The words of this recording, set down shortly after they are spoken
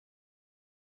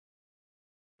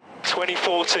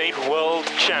2014 World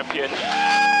Champion. World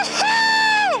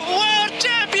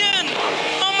Champion!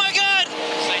 Oh my God!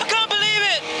 I can't believe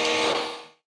it!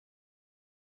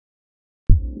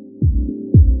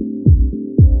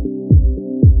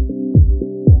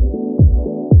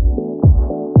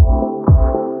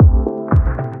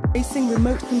 Racing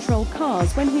remote control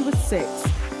cars when he was 6.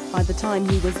 By the time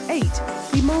he was 8,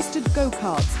 he mastered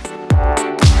go-karts.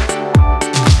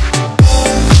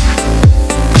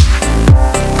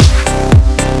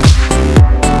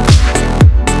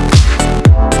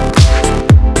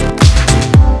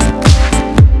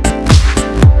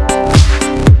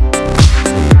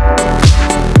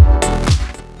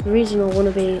 The reason I want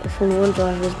to be a Formula 1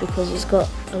 driver is because it's got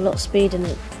a lot of speed in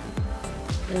it.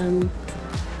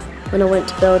 When I went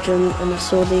to Belgium and I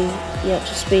saw the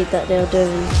actual speed that they were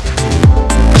doing.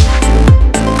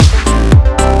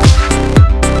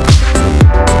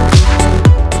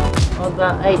 I was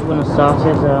about 8 when I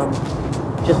started.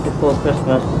 Just before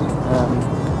Christmas, I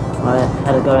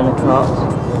had a go in a kart,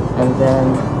 and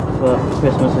then for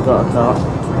Christmas I got a kart.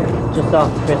 Just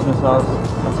after Christmas I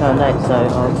turned 8, so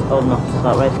I was old enough to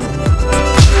start racing.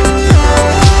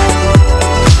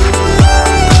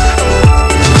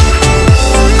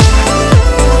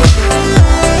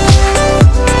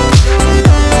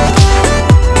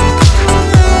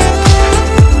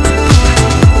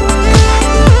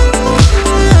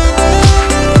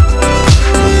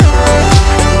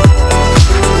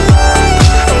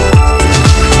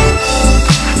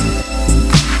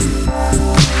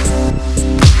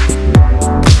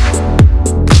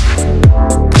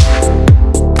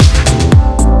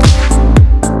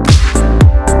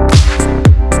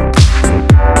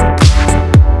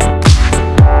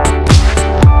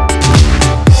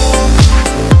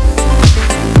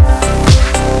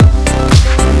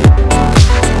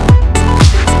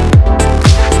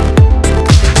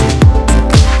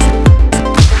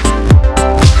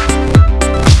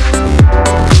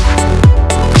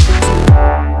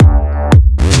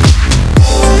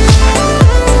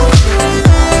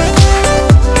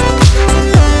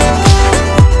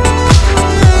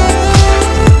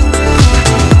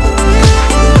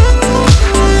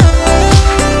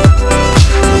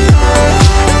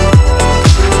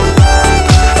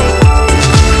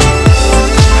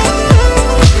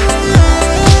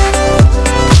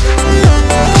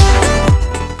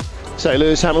 So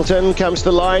Lewis Hamilton comes to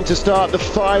the line to start the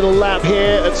final lap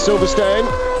here at Silverstone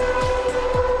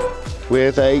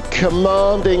with a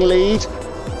commanding lead.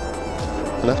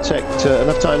 Enough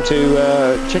time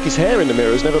to check his hair in the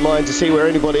mirrors, never mind to see where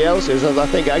anybody else is. And I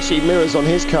think actually mirrors on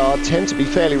his car tend to be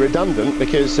fairly redundant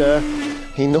because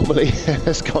he normally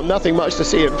has got nothing much to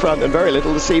see in front and very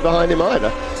little to see behind him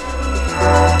either.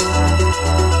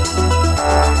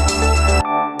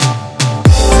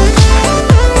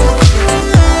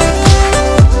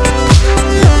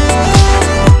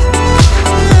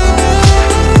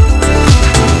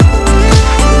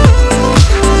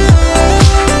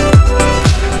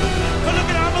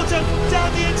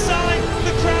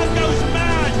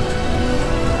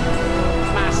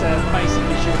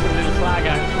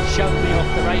 Shoved me off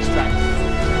the racetrack.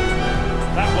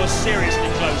 That was seriously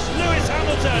close. Lewis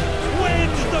Hamilton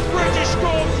wins the British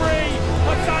Grand Prix.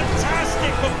 A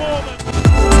fantastic performance.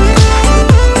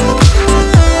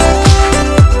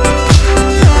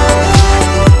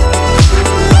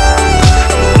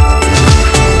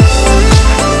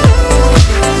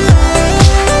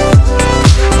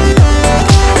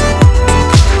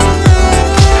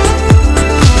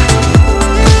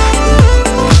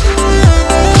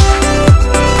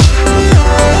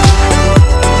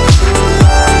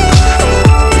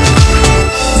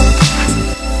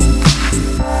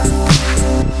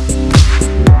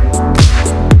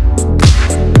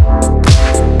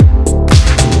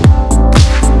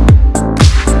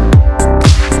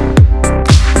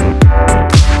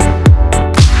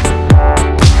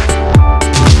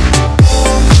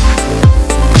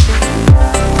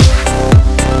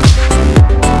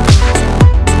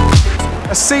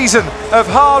 A season of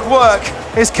hard work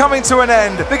is coming to an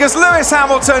end because Lewis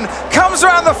Hamilton comes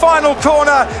around the final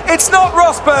corner. It's not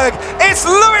Rosberg, it's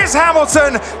Lewis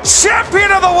Hamilton,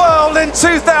 champion of the world in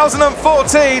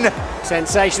 2014.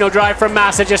 Sensational drive from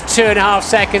Massa, just 2.5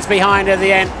 seconds behind at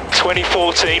the end.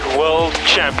 2014 World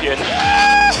Champion. World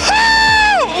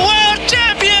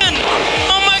Champion!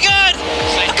 Oh my God!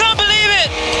 I can't believe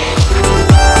it!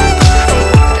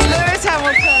 Lewis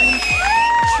Hamilton,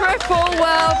 triple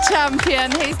world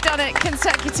champion. He's done it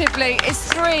consecutively. Is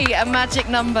 3 a magic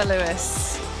number,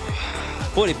 Lewis?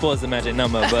 44 is the magic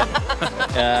number, but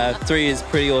 3 is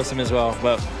pretty awesome as well.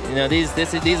 But you know, these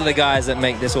are the guys that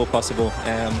make this all possible.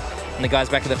 And the guys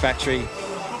back at the factory,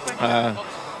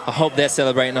 I hope they're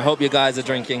celebrating. I hope you guys are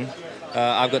drinking.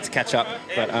 I've got to catch up,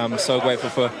 but I'm so grateful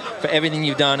for everything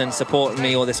you've done and supporting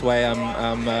me all this way.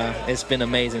 It's been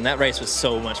amazing. That race was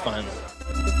so much fun.